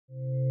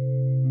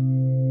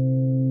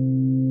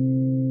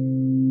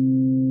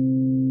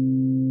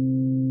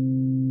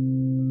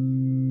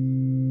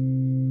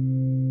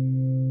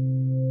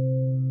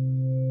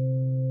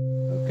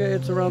Okay,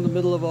 it's around the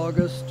middle of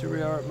August. Here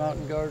we are at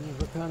Mountain Gardens.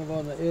 We're kind of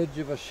on the edge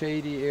of a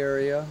shady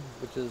area,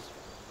 which is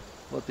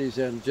what these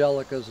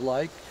Angelicas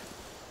like.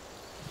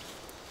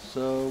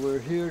 So we're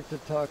here to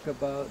talk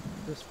about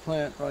this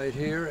plant right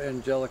here,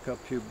 Angelica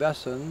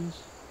pubescens.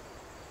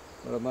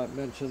 But I might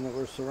mention that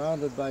we're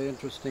surrounded by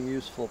interesting,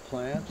 useful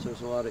plants.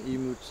 There's a lot of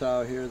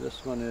emutsau here.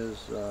 This one is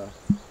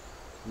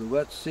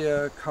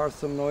Luetzia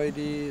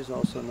carthenoides,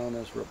 also known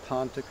as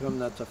Raponticum.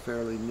 That's a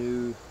fairly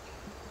new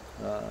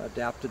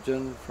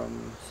adaptogen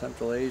from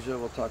Central Asia.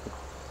 We'll talk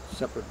a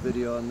separate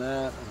video on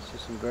that. I see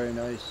some very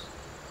nice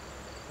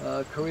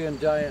Korean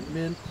giant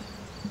mint.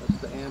 That's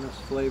the anise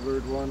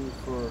flavored one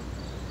for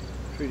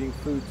treating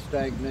food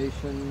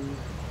stagnation.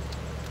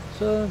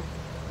 So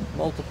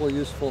multiple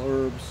useful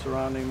herbs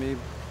surrounding me.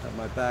 At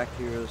my back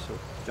here is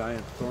a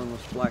giant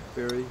thornless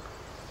blackberry.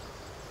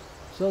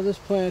 So this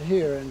plant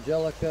here,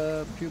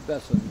 Angelica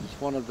pubescens, is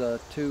one of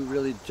the two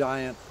really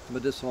giant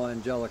medicinal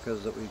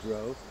angelicas that we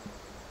grow.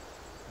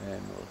 And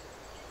we'll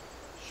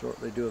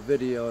shortly do a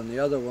video on the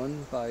other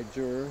one by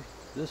Jur.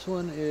 This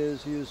one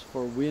is used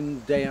for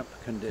wind damp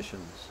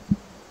conditions,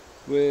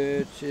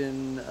 which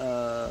in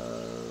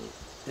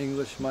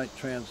English might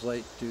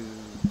translate to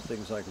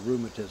things like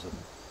rheumatism.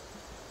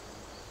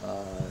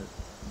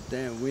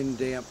 Wind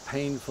damp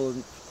painful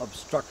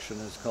obstruction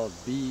is called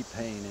bee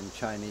pain in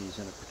Chinese,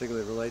 and it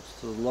particularly relates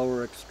to the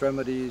lower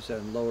extremities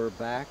and lower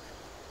back.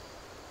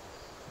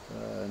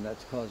 And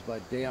that's caused by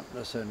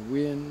dampness and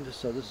wind.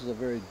 So this is a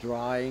very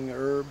drying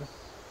herb.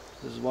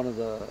 This is one of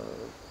the,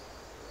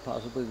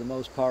 possibly the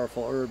most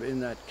powerful herb in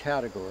that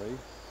category.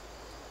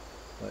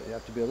 But you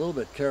have to be a little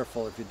bit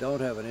careful if you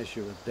don't have an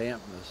issue with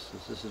dampness,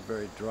 since this is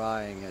very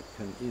drying. It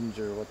can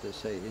injure, what they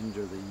say,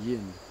 injure the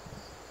yin,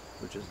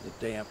 which is the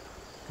damp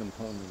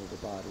component of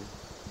the body.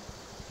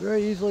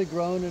 Very easily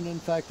grown, and in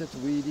fact it's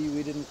weedy.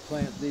 We didn't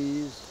plant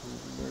these.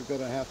 We're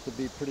going to have to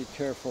be pretty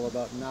careful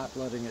about not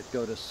letting it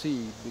go to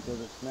seed, because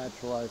it's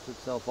naturalized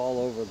itself all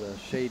over the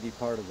shady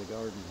part of the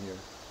garden here.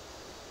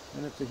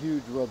 And it's a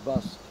huge,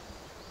 robust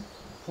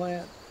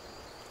plant.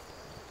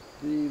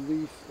 The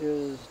leaf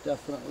is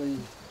definitely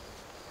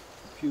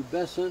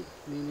pubescent,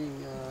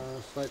 meaning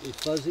slightly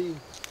fuzzy,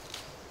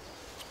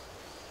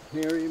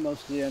 hairy.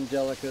 Most of the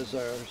Angelicas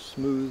are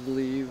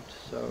smooth-leaved,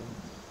 so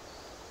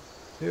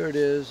here it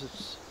is.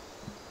 It's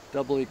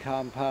doubly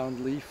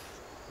compound leaf,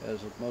 as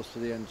most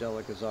of the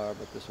Angelicas are,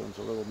 but this one's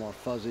a little more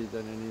fuzzy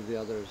than any of the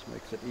others.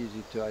 Makes it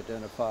easy to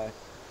identify.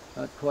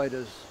 Not quite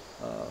as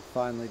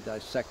finely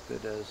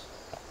dissected as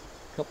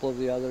a couple of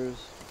the others.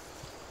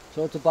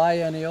 So it's a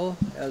biennial,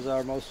 as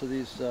are most of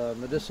these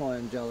medicinal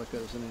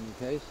Angelicas in any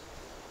case.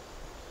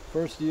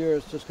 First year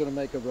it's just going to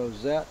make a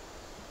rosette,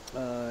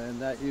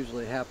 and that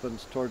usually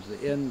happens towards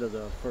the end of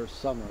the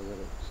first summer that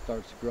it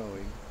starts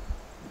growing.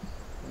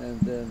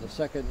 And then the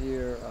second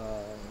year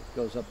it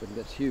goes up and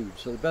gets huge.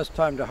 So the best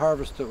time to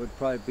harvest it would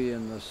probably be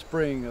in the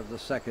spring of the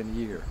second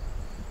year,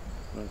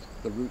 when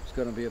the root's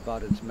going to be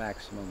about its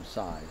maximum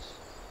size.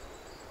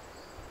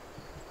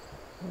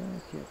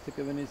 I can't think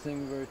of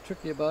anything very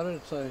tricky about it.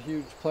 It's a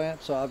huge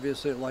plant, so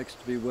obviously it likes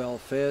to be well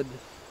fed.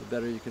 The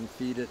better you can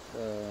feed it,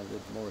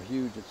 the more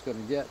huge it's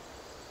going to get.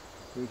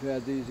 We've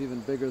had these even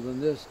bigger than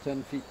this,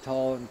 10 feet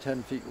tall and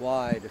 10 feet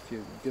wide, if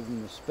you give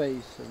them the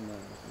space and the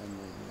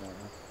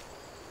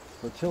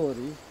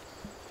fertility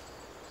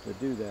to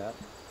do that.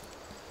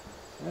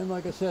 And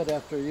like I said,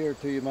 after a year or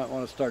two you might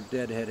want to start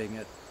deadheading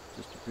it,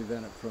 just to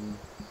prevent it from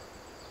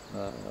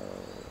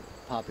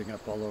popping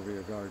up all over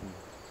your garden,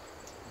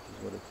 which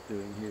is what it's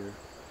doing here.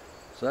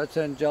 So that's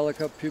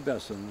Angelica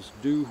pubescens,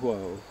 Du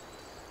Huo.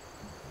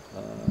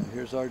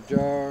 Here's our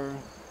jar.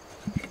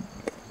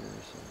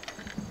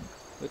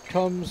 It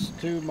comes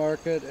to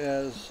market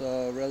as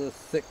rather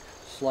thick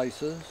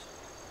slices,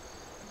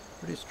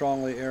 pretty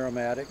strongly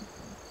aromatic.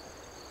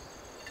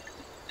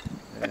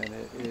 And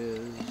it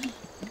is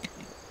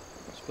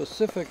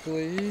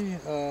specifically,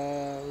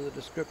 the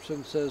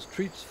description says,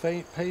 treats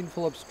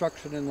painful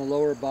obstruction in the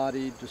lower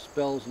body,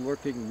 dispels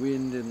lurking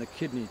wind in the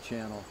kidney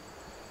channel.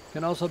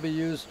 Can also be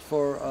used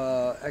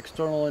for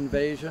external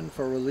invasion,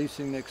 for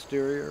releasing the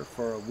exterior,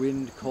 for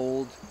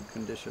wind-cold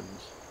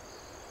conditions.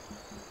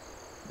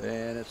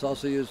 And it's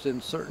also used in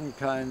certain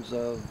kinds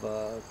of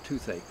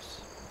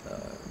toothaches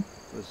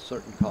with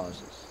certain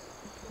causes.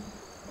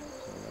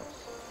 So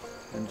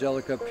that's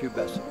Angelica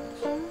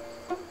pubescens.